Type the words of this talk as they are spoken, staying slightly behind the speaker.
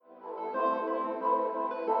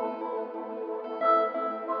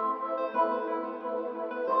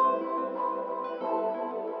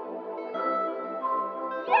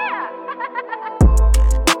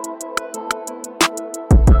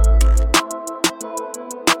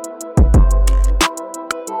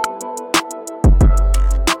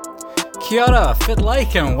Kia ora, fit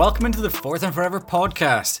like, and welcome into the Fourth and Forever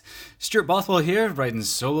podcast. Stuart Bothwell here, riding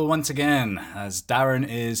solo once again, as Darren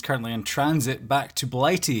is currently in transit back to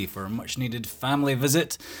Blighty for a much needed family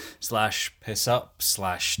visit, / piss up,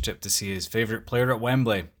 / trip to see his favourite player at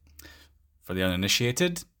Wembley. For the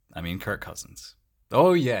uninitiated, I mean Kirk Cousins.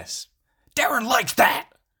 Oh yes, Darren likes that!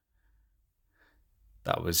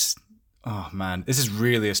 That was... Oh man, this is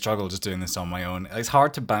really a struggle just doing this on my own. It's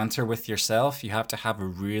hard to banter with yourself. You have to have a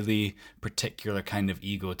really particular kind of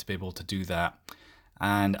ego to be able to do that.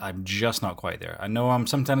 And I'm just not quite there. I know I'm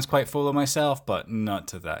sometimes quite full of myself, but not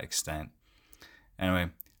to that extent. Anyway,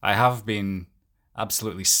 I have been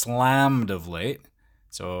absolutely slammed of late.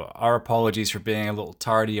 So our apologies for being a little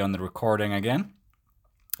tardy on the recording again.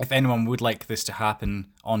 If anyone would like this to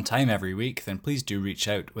happen on time every week, then please do reach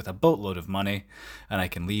out with a boatload of money and I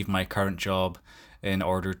can leave my current job in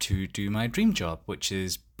order to do my dream job, which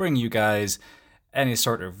is bring you guys any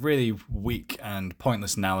sort of really weak and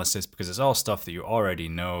pointless analysis because it's all stuff that you already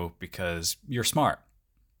know because you're smart.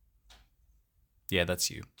 Yeah, that's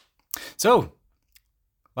you. So,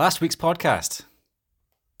 last week's podcast.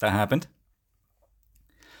 That happened.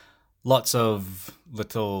 Lots of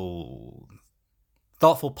little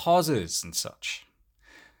thoughtful pauses and such.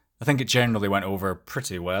 I think it generally went over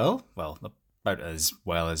pretty well. Well, about as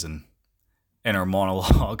well as an inner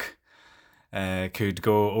monologue could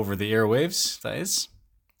go over the airwaves, that is.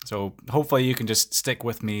 So hopefully you can just stick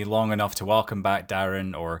with me long enough to welcome back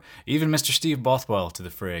Darren or even Mr. Steve Bothwell to the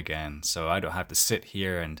fray again, so I don't have to sit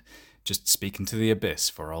here and just speak into the abyss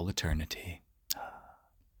for all eternity.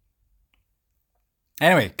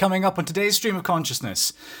 Anyway, coming up on today's Stream of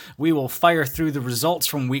Consciousness, we will fire through the results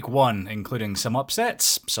from week 1, including some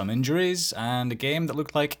upsets, some injuries, and a game that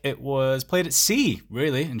looked like it was played at sea,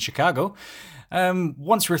 really, in Chicago.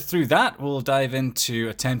 Once we're through that, we'll dive into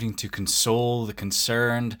attempting to console the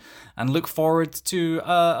concerned and look forward to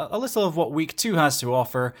a little of what week 2 has to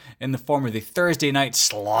offer in the form of the Thursday night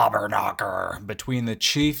slobber knocker between the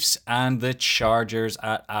Chiefs and the Chargers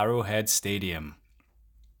at Arrowhead Stadium.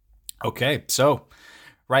 Okay, so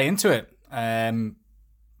right into it.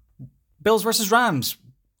 Bills versus Rams.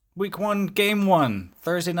 Week 1, game 1.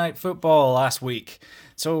 Thursday night football last week.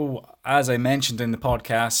 So, as I mentioned in the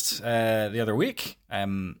podcast the other week,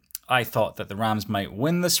 I thought that the Rams might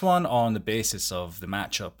win this one on the basis of the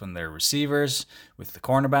matchup and their receivers with the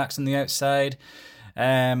cornerbacks on the outside.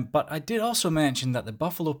 But I did also mention that the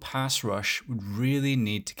Buffalo pass rush would really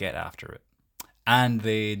need to get after it. And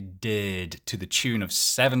they did, to the tune of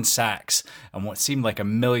 7 sacks and what seemed like a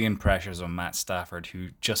million pressures on Matt Stafford, who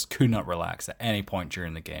just could not relax at any point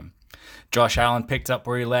during the game. Josh Allen picked up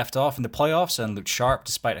where he left off in the playoffs and looked sharp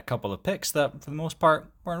despite a couple of picks that, for the most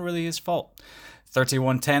part, weren't really his fault.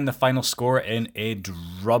 31-10, the final score in a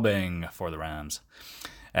drubbing for the Rams.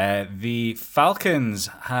 The Falcons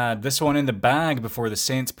had this one in the bag before the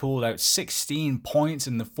Saints pulled out 16 points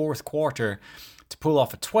in the fourth quarter to pull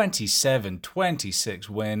off a 27-26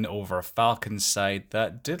 win over a Falcons side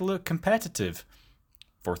that did look competitive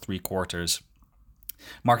for 3 quarters.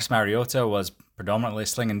 Marcus Mariota was predominantly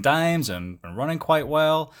slinging dimes and running quite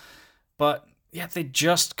well, but yet they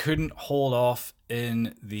just couldn't hold off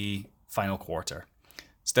in the final quarter.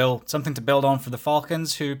 Still, something to build on for the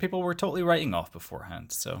Falcons, who people were totally writing off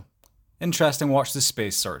beforehand, so interesting watch this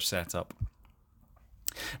space sort of set up.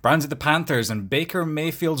 Browns at the Panthers, and Baker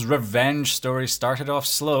Mayfield's revenge story started off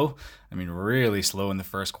slow, really slow in the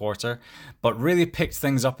first quarter, but really picked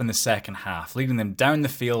things up in the second half, leading them down the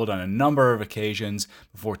field on a number of occasions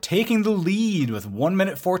before taking the lead with 1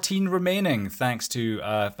 minute 14 remaining thanks to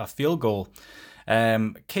a field goal.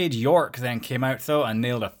 Cade York then came out though and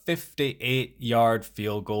nailed a 58-yard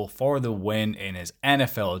field goal for the win in his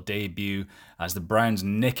NFL debut as the Browns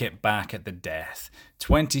nick it back at the death.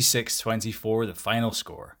 26-24, the final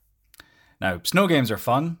score. Now, snow games are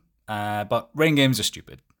fun, but rain games are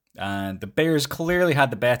stupid. And the Bears clearly had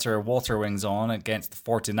the better Walter Wings on against the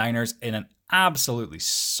 49ers in an absolutely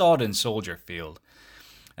sodden Soldier Field.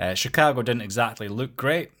 Chicago didn't exactly look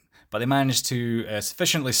great, but they managed to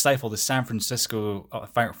sufficiently stifle the San Francisco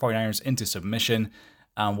 49ers into submission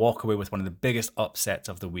and walk away with one of the biggest upsets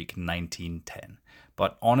of the week, 19-10.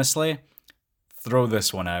 But honestly, throw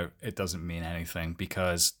this one out. It doesn't mean anything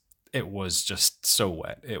because it was just so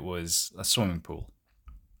wet. It was a swimming pool.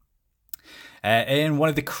 In one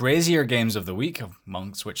of the crazier games of the week,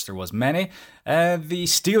 amongst which there was many, the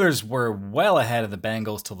Steelers were well ahead of the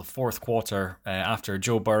Bengals till the fourth quarter after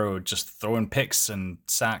Joe Burrow just throwing picks and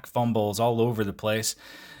sack fumbles all over the place.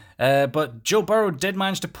 But Joe Burrow did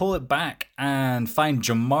manage to pull it back and find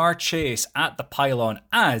Jamar Chase at the pylon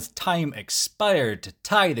as time expired to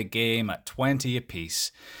tie the game at 20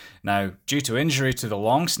 apiece. Now, due to injury to the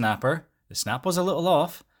long snapper, the snap was a little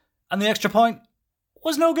off, and the extra point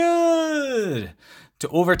was no good. To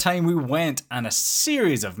overtime we went, and a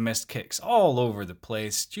series of missed kicks all over the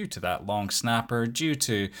place due to that long snapper, due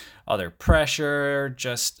to other pressure.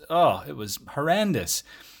 It was horrendous.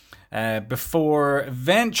 Before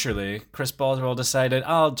eventually Chris Boswell decided,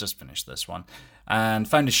 I'll just finish this one, and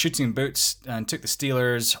found his shooting boots and took the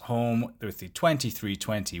Steelers home with the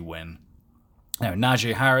 23-20 win. Now,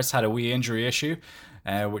 Najee Harris had a wee injury issue,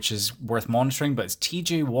 which is worth monitoring, but it's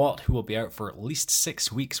TJ Watt who will be out for at least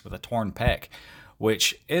 6 weeks with a torn pec,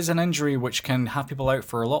 which is an injury which can have people out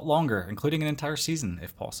for a lot longer, including an entire season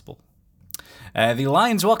if possible. The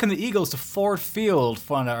Lions welcome the Eagles to Ford Field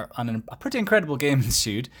for a pretty incredible game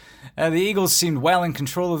ensued. The Eagles seemed well in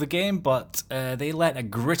control of the game, but they let a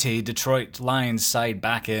gritty Detroit Lions side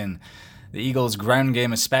back in. The Eagles' ground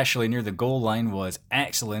game, especially near the goal line, was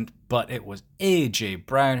excellent, but it was A.J.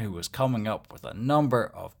 Brown who was coming up with a number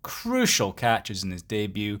of crucial catches in his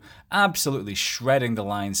debut, absolutely shredding the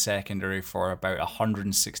Lions secondary for about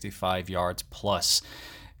 165 yards plus,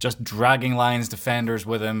 just dragging Lions defenders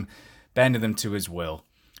with him, bending them to his will.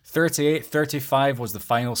 38-35 was the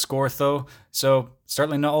final score though, so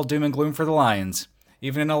certainly not all doom and gloom for the Lions.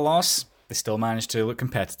 Even in a loss, they still managed to look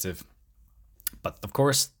competitive. But of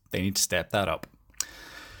course, they need to step that up.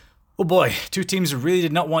 Oh boy, two teams really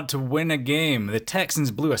did not want to win a game. The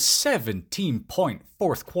Texans blew a 17-point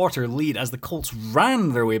fourth quarter lead as the Colts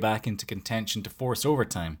ran their way back into contention to force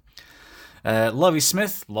overtime. Lovie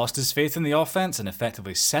Smith lost his faith in the offense and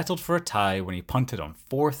effectively settled for a tie when he punted on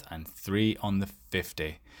 4th and 3 on the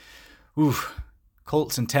 50.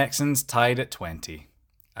 Colts and Texans tied at 20.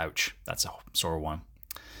 Ouch, that's a sore one.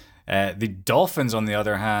 The Dolphins, on the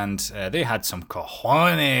other hand, they had some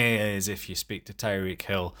cojones, if you speak to Tyreek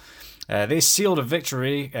Hill. They sealed a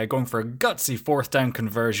victory, going for a gutsy 4th down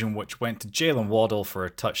conversion, which went to Jalen Waddle for a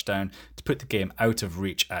touchdown to put the game out of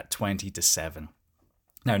reach at 20-7.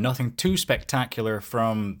 Now, nothing too spectacular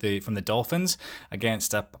from the Dolphins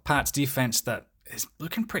against a Pats defense that is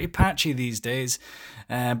looking pretty patchy these days,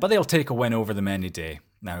 but they'll take a win over them any day.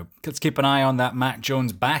 Now, let's keep an eye on that Mac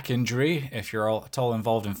Jones back injury if you're at all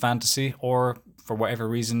involved in fantasy or, for whatever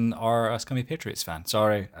reason, are a Scummy Patriots fan.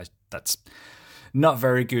 Sorry, that's not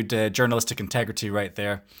very good journalistic integrity right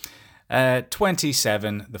there.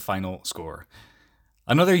 27, the final score.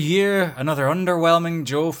 Another year, another underwhelming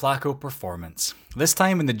Joe Flacco performance. This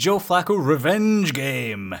time in the Joe Flacco revenge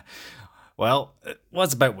game. Well, it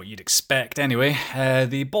was about what you'd expect anyway.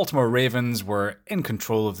 The Baltimore Ravens were in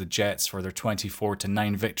control of the Jets for their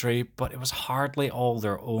 24-9 victory, but it was hardly all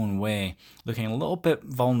their own way, looking a little bit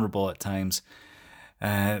vulnerable at times.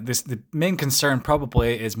 The main concern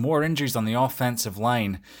probably is more injuries on the offensive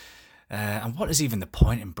line. And what is even the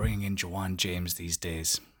point in bringing in Ja'Wuan James these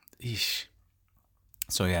days? Eesh.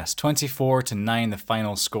 So yes, 24-9 the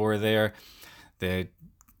final score there. The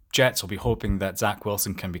Jets will be hoping that Zach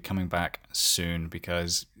Wilson can be coming back soon,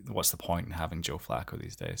 because what's the point in having Joe Flacco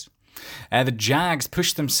these days? The Jags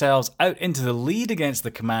pushed themselves out into the lead against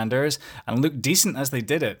the Commanders and looked decent as they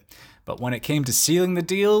did it. But when it came to sealing the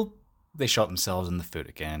deal, they shot themselves in the foot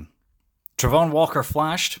again. Travon Walker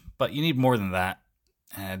flashed, but you need more than that.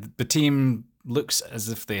 The team looks as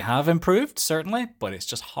if they have improved, certainly, but it's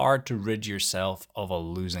just hard to rid yourself of a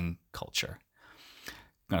losing culture.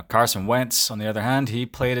 Now, Carson Wentz, on the other hand, he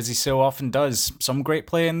played as he so often does. Some great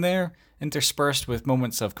play in there, interspersed with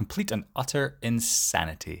moments of complete and utter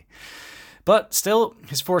insanity. But still,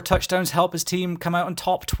 his 4 touchdowns help his team come out on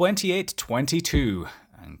top 28-22.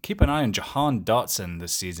 And keep an eye on Jahan Dotson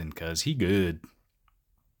this season, because he good.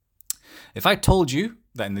 If I told you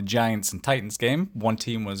that in the Giants and Titans game, one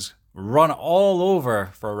team was run all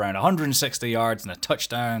over for around 160 yards and a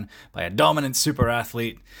touchdown by a dominant super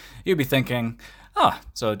athlete, you'd be thinking,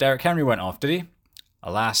 so Derrick Henry went off, did he?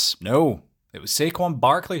 Alas, no. It was Saquon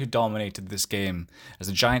Barkley who dominated this game as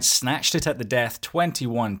the Giants snatched it at the death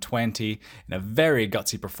 21-20 in a very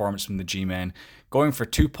gutsy performance from the G-Men, going for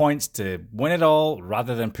 2 points to win it all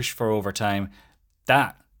rather than push for overtime.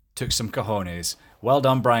 That took some cojones. Well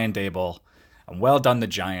done, Brian Daboll, and well done the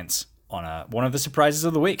Giants on one of the surprises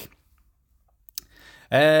of the week.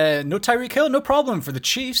 No Tyreek Hill, no problem for the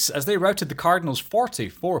Chiefs as they routed the Cardinals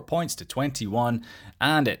 44 points to 21,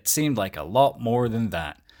 and it seemed like a lot more than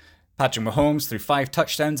that. Patrick Mahomes threw 5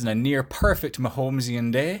 touchdowns in a near-perfect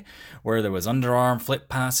Mahomesian day, where there was underarm flip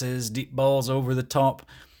passes, deep balls over the top.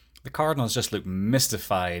 The Cardinals just looked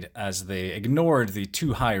mystified as they ignored the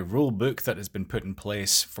too-high rule book that has been put in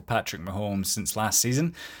place for Patrick Mahomes since last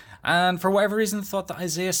season, and for whatever reason thought that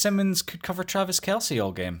Isaiah Simmons could cover Travis Kelce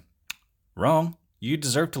all game. Wrong. You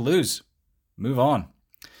deserve to lose. Move on.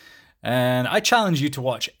 And I challenge you to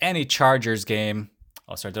watch any Chargers game.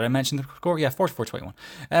 Oh, sorry, did I mention the score? Yeah, 44-21.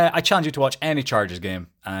 I challenge you to watch any Chargers game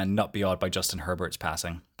and not be awed by Justin Herbert's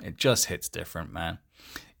passing. It just hits different, man.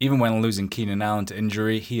 Even when losing Keenan Allen to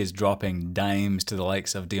injury, he is dropping dimes to the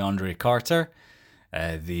likes of DeAndre Carter.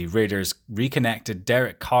 The Raiders reconnected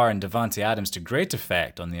Derek Carr and Davante Adams to great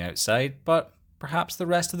effect on the outside, but perhaps the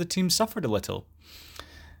rest of the team suffered a little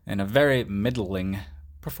in a very middling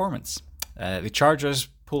performance. The Chargers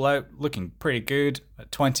pull out looking pretty good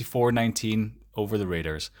at 24-19 over the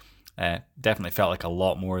Raiders. Definitely felt like a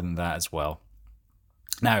lot more than that as well.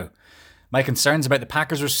 Now, my concerns about the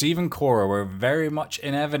Packers' receiving core were very much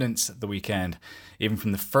in evidence at the weekend, even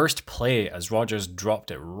from the first play as Rodgers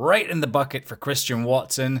dropped it right in the bucket for Christian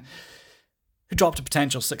Watson, who dropped a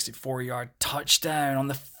potential 64-yard touchdown on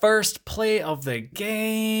the first play of the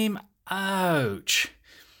game. Ouch.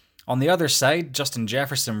 On the other side, Justin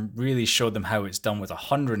Jefferson really showed them how it's done with a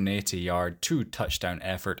 180-yard, 2-touchdown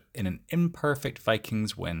effort in an imperfect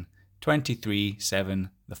Vikings win.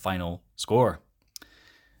 23-7, the final score.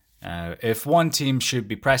 If one team should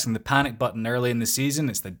be pressing the panic button early in the season,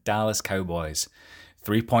 it's the Dallas Cowboys.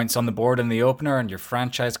 3 points on the board in the opener, and your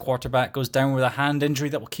franchise quarterback goes down with a hand injury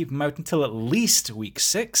that will keep him out until at least week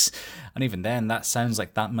 6. And even then, that sounds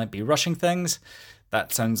like that might be rushing things.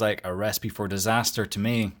 That sounds like a recipe for disaster to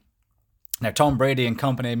me. Now, Tom Brady and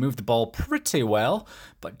company moved the ball pretty well,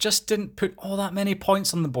 but just didn't put all that many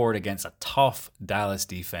points on the board against a tough Dallas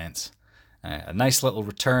defense. A nice little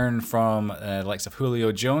return from the likes of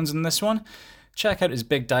Julio Jones in this one. Check out his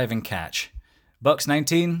big diving catch. Bucks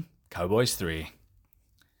 19, Cowboys 3.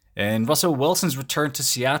 In Russell Wilson's return to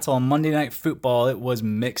Seattle on Monday Night Football, it was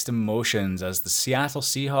mixed emotions as the Seattle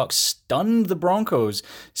Seahawks stunned the Broncos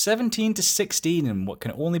 17-16 in what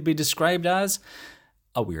can only be described as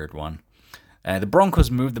a weird one. The Broncos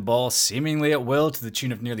moved the ball seemingly at will to the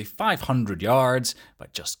tune of nearly 500 yards,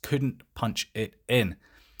 but just couldn't punch it in.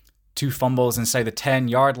 2 fumbles inside the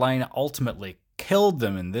 10-yard line ultimately killed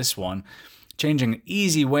them in this one, changing an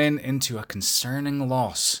easy win into a concerning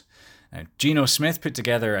loss. Now, Geno Smith put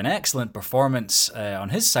together an excellent performance on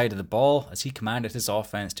his side of the ball as he commanded his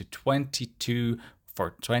offense to 28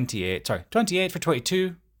 for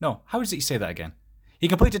 22. No, how does he say that again? He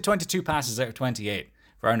completed 22 passes out of 28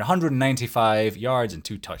 for around 195 yards and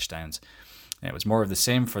 2 touchdowns. It was more of the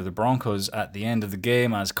same for the Broncos at the end of the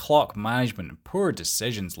game as clock management and poor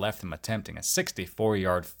decisions left them attempting a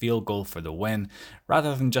 64-yard field goal for the win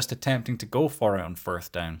rather than just attempting to go for it on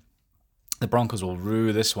 4th down. The Broncos will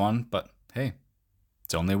rue this one, but hey,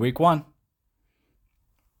 it's only week 1.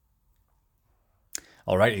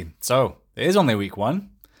 Alrighty, so it is only week 1.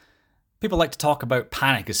 People like to talk about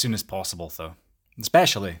panic as soon as possible though,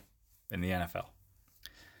 especially in the NFL.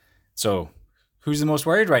 So, who's the most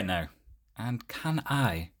worried right now? And can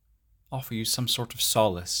I offer you some sort of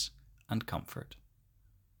solace and comfort?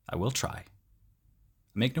 I will try.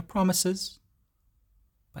 Make no promises.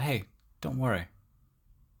 But hey, don't worry.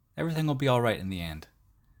 Everything will be alright in the end.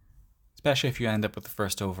 Especially if you end up with the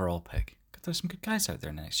first overall pick. Because there's some good guys out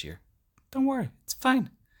there next year. Don't worry, it's fine.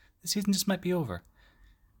 The season just might be over.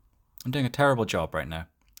 I'm doing a terrible job right now.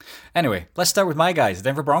 Anyway, let's start with my guys, the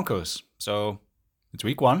Denver Broncos. So, it's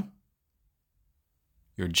week 1.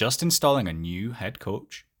 You're just installing a new head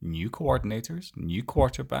coach, new coordinators, new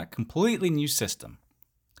quarterback, completely new system.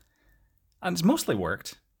 And it's mostly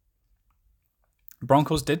worked.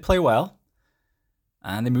 Broncos did play well,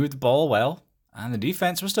 and they moved the ball well, and the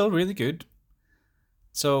defense was still really good.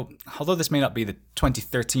 So, although this may not be the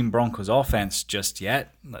 2013 Broncos offense just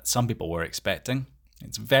yet, that some people were expecting,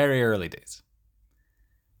 it's very early days.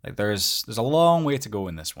 Like there's a long way to go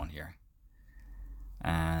in this one here.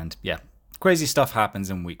 And yeah, crazy stuff happens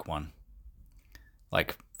in week 1.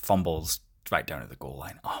 Like fumbles right down at the goal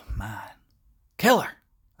line. Oh man. Killer.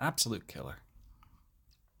 Absolute killer.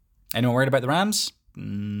 Anyone worried about the Rams?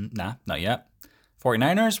 Nah, not yet.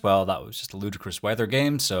 49ers? Well, that was just a ludicrous weather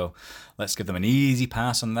game, so let's give them an easy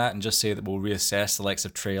pass on that and just say that we'll reassess the likes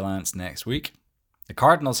of Trey Lance next week. The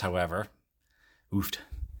Cardinals, however, oofed.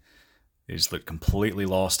 They just looked completely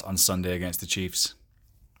lost on Sunday against the Chiefs.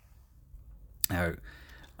 Now,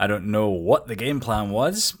 I don't know what the game plan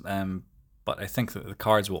was, but I think that the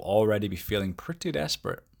Cards will already be feeling pretty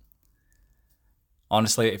desperate.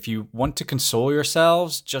 Honestly, if you want to console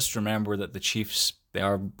yourselves, just remember that the Chiefs, they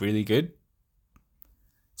are really good.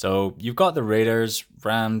 So you've got the Raiders,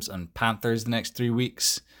 Rams, and Panthers the next 3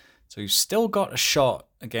 weeks. So you've still got a shot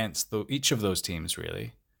against each of those teams,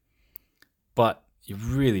 really. But you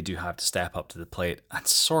really do have to step up to the plate and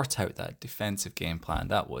sort out that defensive game plan.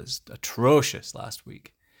 That was atrocious last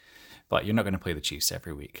week. But you're not going to play the Chiefs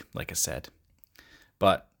every week, like I said.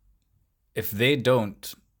 But if they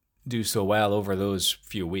don't do so well over those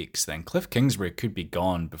few weeks, then Cliff Kingsbury could be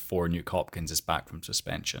gone before Nuke Hopkins is back from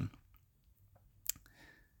suspension.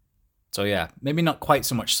 So yeah, maybe not quite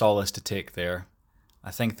so much solace to take there.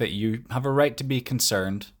 I think that you have a right to be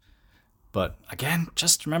concerned. But again,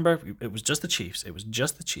 just remember, it was just the Chiefs. It was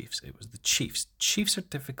just the Chiefs. It was the Chiefs. Chiefs are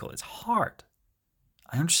difficult. It's hard.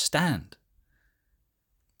 I understand.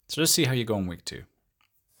 So just see how you go in week 2.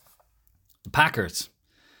 The Packers.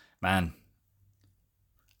 Man,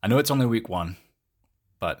 I know it's only week 1,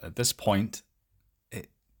 but at this point, it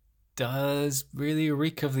does really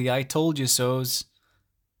reek of the I told you so's.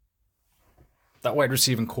 That wide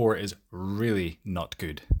receiving core is really not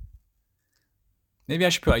good. Maybe I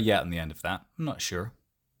should put a yet on the end of that. I'm not sure.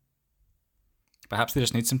 Perhaps they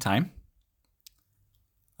just need some time.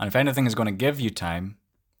 And if anything is going to give you time,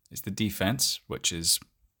 it's the defense, which is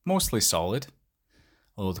mostly solid.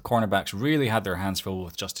 Although the cornerbacks really had their hands full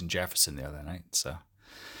with Justin Jefferson the other night.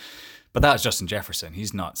 But that's Justin Jefferson.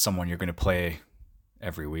 He's not someone you're going to play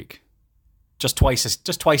every week. Just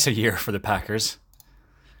twice a year for the Packers.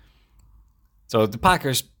 So the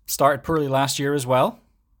Packers started poorly last year as well.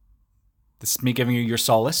 This is me giving you your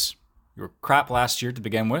solace. You were crap last year to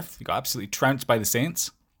begin with. You got absolutely trounced by the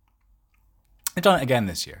Saints. They've done it again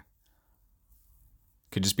this year.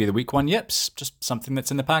 Could just be the week 1 yips. Just something that's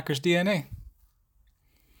in the Packers' DNA.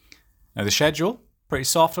 Now the schedule, pretty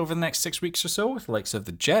soft over the next 6 weeks or so, with the likes of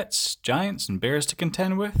the Jets, Giants, and Bears to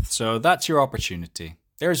contend with. So that's your opportunity.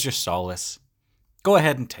 There's your solace. Go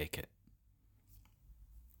ahead and take it.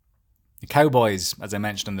 The Cowboys, as I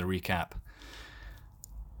mentioned in the recap,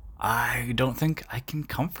 I don't think I can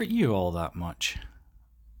comfort you all that much.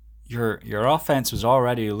 Your offense was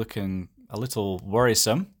already looking a little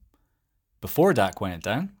worrisome before Dak went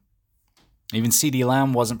down. Even CeeDee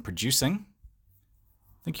Lamb wasn't producing.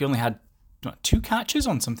 I think he only had 2 catches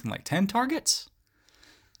on something like 10 targets.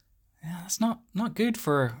 Yeah, that's not good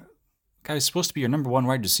for a guy who's supposed to be your number 1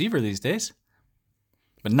 wide receiver these days.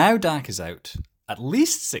 But now Dak is out at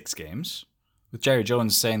least 6 games, with Jerry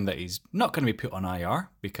Jones saying that he's not going to be put on IR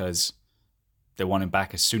because they want him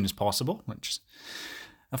back as soon as possible, which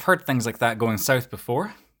I've heard things like that going south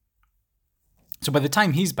before. So by the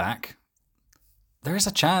time he's back, there is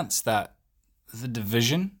a chance that the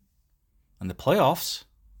division and the playoffs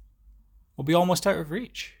will be almost out of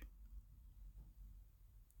reach.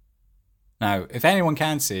 Now, if anyone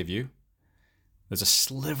can save you, there's a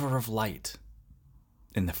sliver of light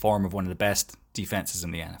in the form of one of the best defenses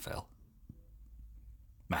in the NFL.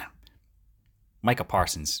 Man, Micah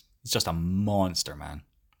Parsons is just a monster, man.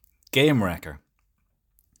 Game wrecker.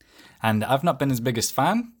 And I've not been his biggest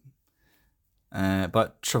fan,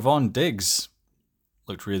 but Trevon Diggs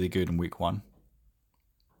looked really good in week 1.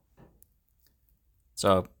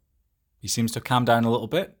 So he seems to have calmed down a little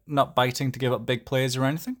bit, not biting to give up big plays or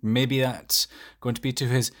anything. Maybe that's going to be to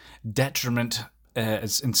his detriment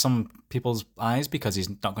in some people's eyes because he's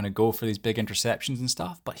not going to go for these big interceptions and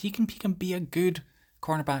stuff. But he can be a good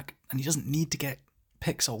cornerback, and he doesn't need to get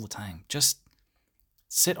picks all the time. Just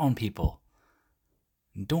sit on people.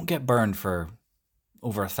 And don't get burned for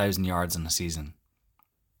over 1,000 yards in a season.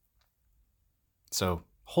 So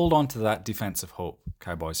hold on to that defensive hope,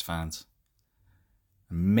 Cowboys fans.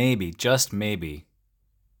 Maybe, just maybe,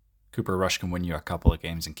 Cooper Rush can win you a couple of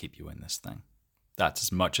games and keep you in this thing. That's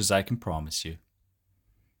as much as I can promise you.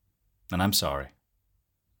 And I'm sorry.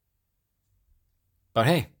 But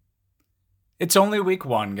hey, it's only week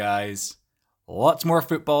 1, guys. Lots more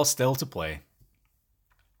football still to play.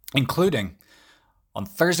 Including on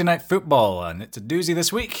Thursday Night Football, and it's a doozy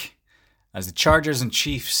this week, as the Chargers and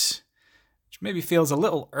Chiefs, which maybe feels a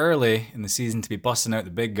little early in the season to be busting out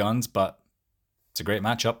the big guns, but it's a great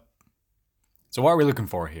matchup. So what are we looking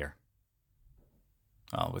for here?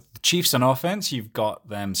 Well, with the Chiefs on offense, you've got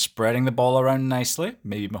them spreading the ball around nicely.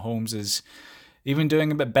 Maybe Mahomes is even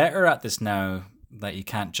doing a bit better at this now that he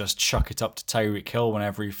can't just chuck it up to Tyreek Hill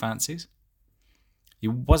whenever he fancies. He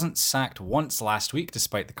wasn't sacked once last week,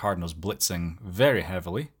 despite the Cardinals blitzing very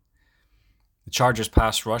heavily. The Chargers'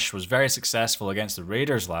 pass rush was very successful against the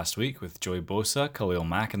Raiders last week, with Joey Bosa, Khalil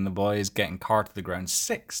Mack, and the boys getting Carr to the ground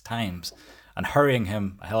 6 times and hurrying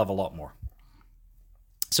him a hell of a lot more.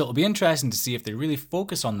 So it'll be interesting to see if they really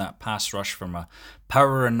focus on that pass rush from a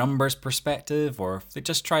power and numbers perspective, or if they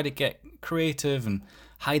just try to get creative and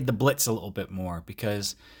hide the blitz a little bit more,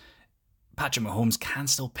 because Patrick Mahomes can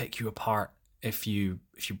still pick you apart if you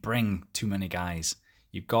bring too many guys.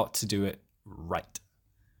 You've got to do it right.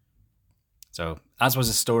 So, as was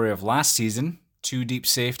the story of last season, 2 deep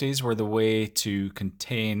safeties were the way to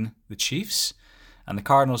contain the Chiefs, and the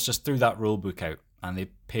Cardinals just threw that rule book out, and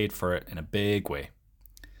they paid for it in a big way.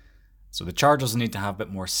 So the Chargers need to have a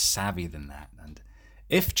bit more savvy than that. And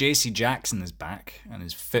if JC Jackson is back and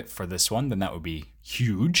is fit for this one, then that would be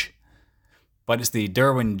huge. But it's the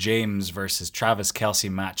Derwin James versus Travis Kelce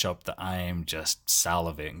matchup that I am just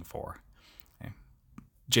salivating for. Okay.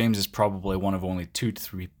 James is probably one of only 2 to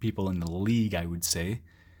 3 people in the league, I would say,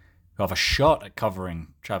 who have a shot at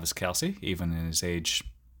covering Travis Kelce, even in his age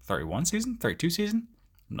 31 season, 32 season.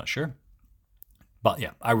 I'm not sure. But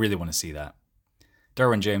yeah, I really want to see that.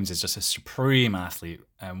 Derwin James is just a supreme athlete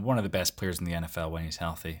and one of the best players in the NFL when he's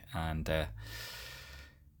healthy. And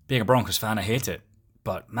being a Broncos fan, I hate it.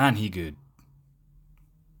 But man, he good.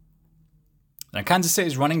 Now, Kansas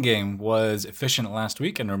City's running game was efficient last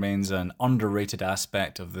week and remains an underrated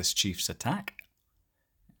aspect of this Chiefs attack.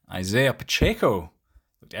 Isaiah Pacheco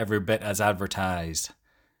looked every bit as advertised.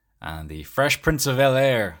 And the Fresh Prince of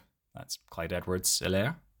Bel-Air, that's Clyde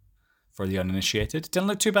Edwards-Helaire, for the uninitiated, didn't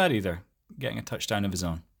look too bad either, getting a touchdown of his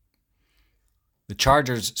own. The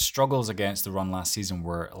Chargers' struggles against the run last season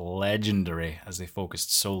were legendary as they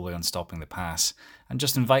focused solely on stopping the pass and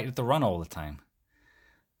just invited the run all the time.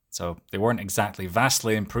 So they weren't exactly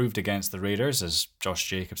vastly improved against the Raiders, as Josh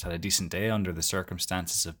Jacobs had a decent day under the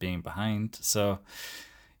circumstances of being behind. So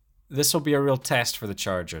this will be a real test for the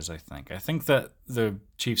Chargers, I think. I think that the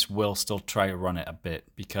Chiefs will still try to run it a bit,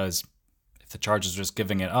 because if the Chargers are just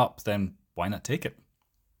giving it up, then why not take it?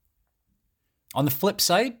 On the flip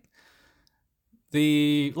side,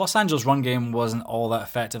 the Los Angeles run game wasn't all that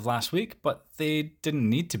effective last week, but they didn't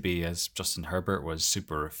need to be, as Justin Herbert was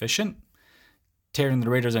super efficient, tearing the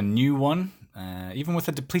Raiders a new one, even with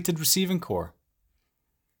a depleted receiving core.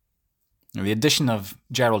 Now, the addition of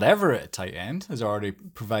Gerald Everett at tight end has already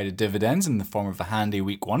provided dividends in the form of a handy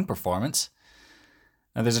Week 1 performance.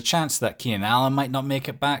 Now, there's a chance that Keenan Allen might not make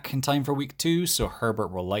it back in time for Week 2, so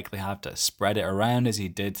Herbert will likely have to spread it around as he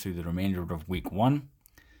did through the remainder of Week 1.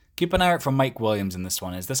 Keep an eye out for Mike Williams in this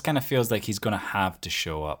one, as this kind of feels like he's going to have to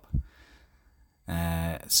show up.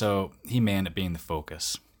 So he may end up being the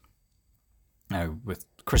focus. Now, with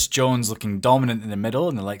Chris Jones looking dominant in the middle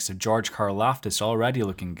and the likes of George Karlaftis already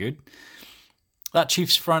looking good, that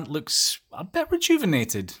Chiefs front looks a bit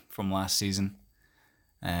rejuvenated from last season.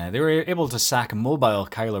 They were able to sack mobile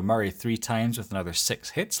Kyler Murray 3 times with another 6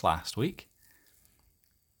 hits last week.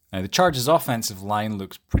 Now, the Chargers' offensive line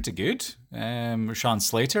looks pretty good. Rashawn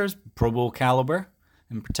Slater's Pro Bowl caliber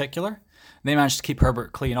in particular. They managed to keep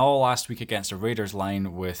Herbert clean all last week against the Raiders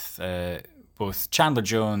line with both Chandler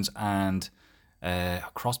Jones and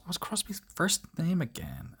Crosby. What's Crosby's first name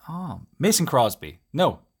again? Oh, Mason Crosby.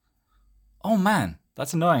 No. Oh man,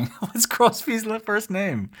 that's annoying. What's Crosby's first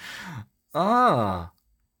name? Oh,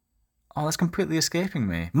 that's completely escaping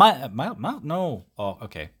me. No. Oh,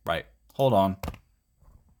 okay, right. Hold on.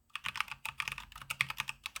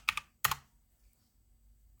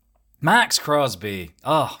 Max Crosby.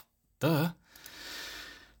 Oh, duh.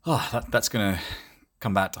 Oh, that's going to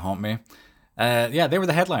come back to haunt me. Yeah, they were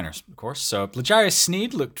the headliners, of course. So L'Jarius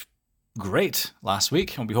Sneed looked great last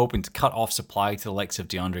week. We'll be hoping to cut off supply to the likes of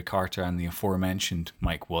DeAndre Carter and the aforementioned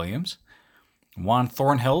Mike Williams. Juan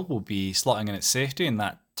Thornhill will be slotting in at safety in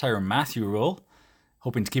that Tyrann Mathieu role,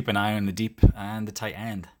 hoping to keep an eye on the deep and the tight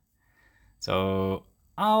end. So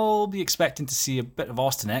I'll be expecting to see a bit of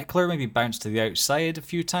Austin Eckler maybe bounce to the outside a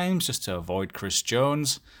few times just to avoid Chris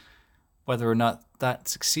Jones. Whether or not that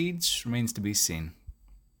succeeds remains to be seen.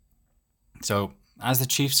 So as the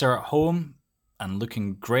Chiefs are at home and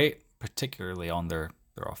looking great, particularly on their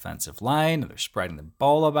offensive line, they're spreading the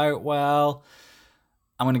ball about well,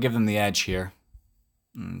 I'm going to give them the edge here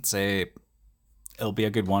and say it'll be a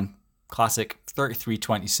good one. Classic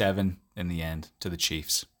 33-27 in the end to the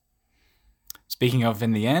Chiefs. Speaking of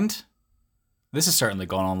in the end, this has certainly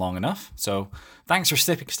gone on long enough. So thanks for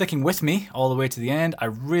sticking with me all the way to the end. I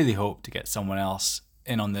really hope to get someone else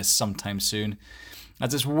in on this sometime soon,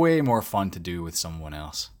 as it's way more fun to do with someone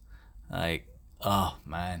else. Like, oh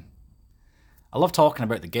man. I love talking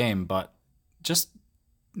about the game, but just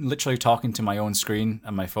literally talking to my own screen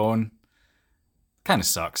and my phone kind of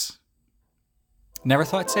sucks. Never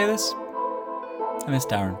thought I'd say this. I miss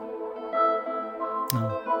Darren.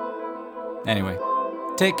 Oh. Anyway,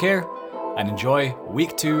 take care and enjoy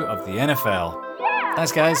week 2 of the NFL.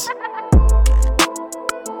 Thanks, guys.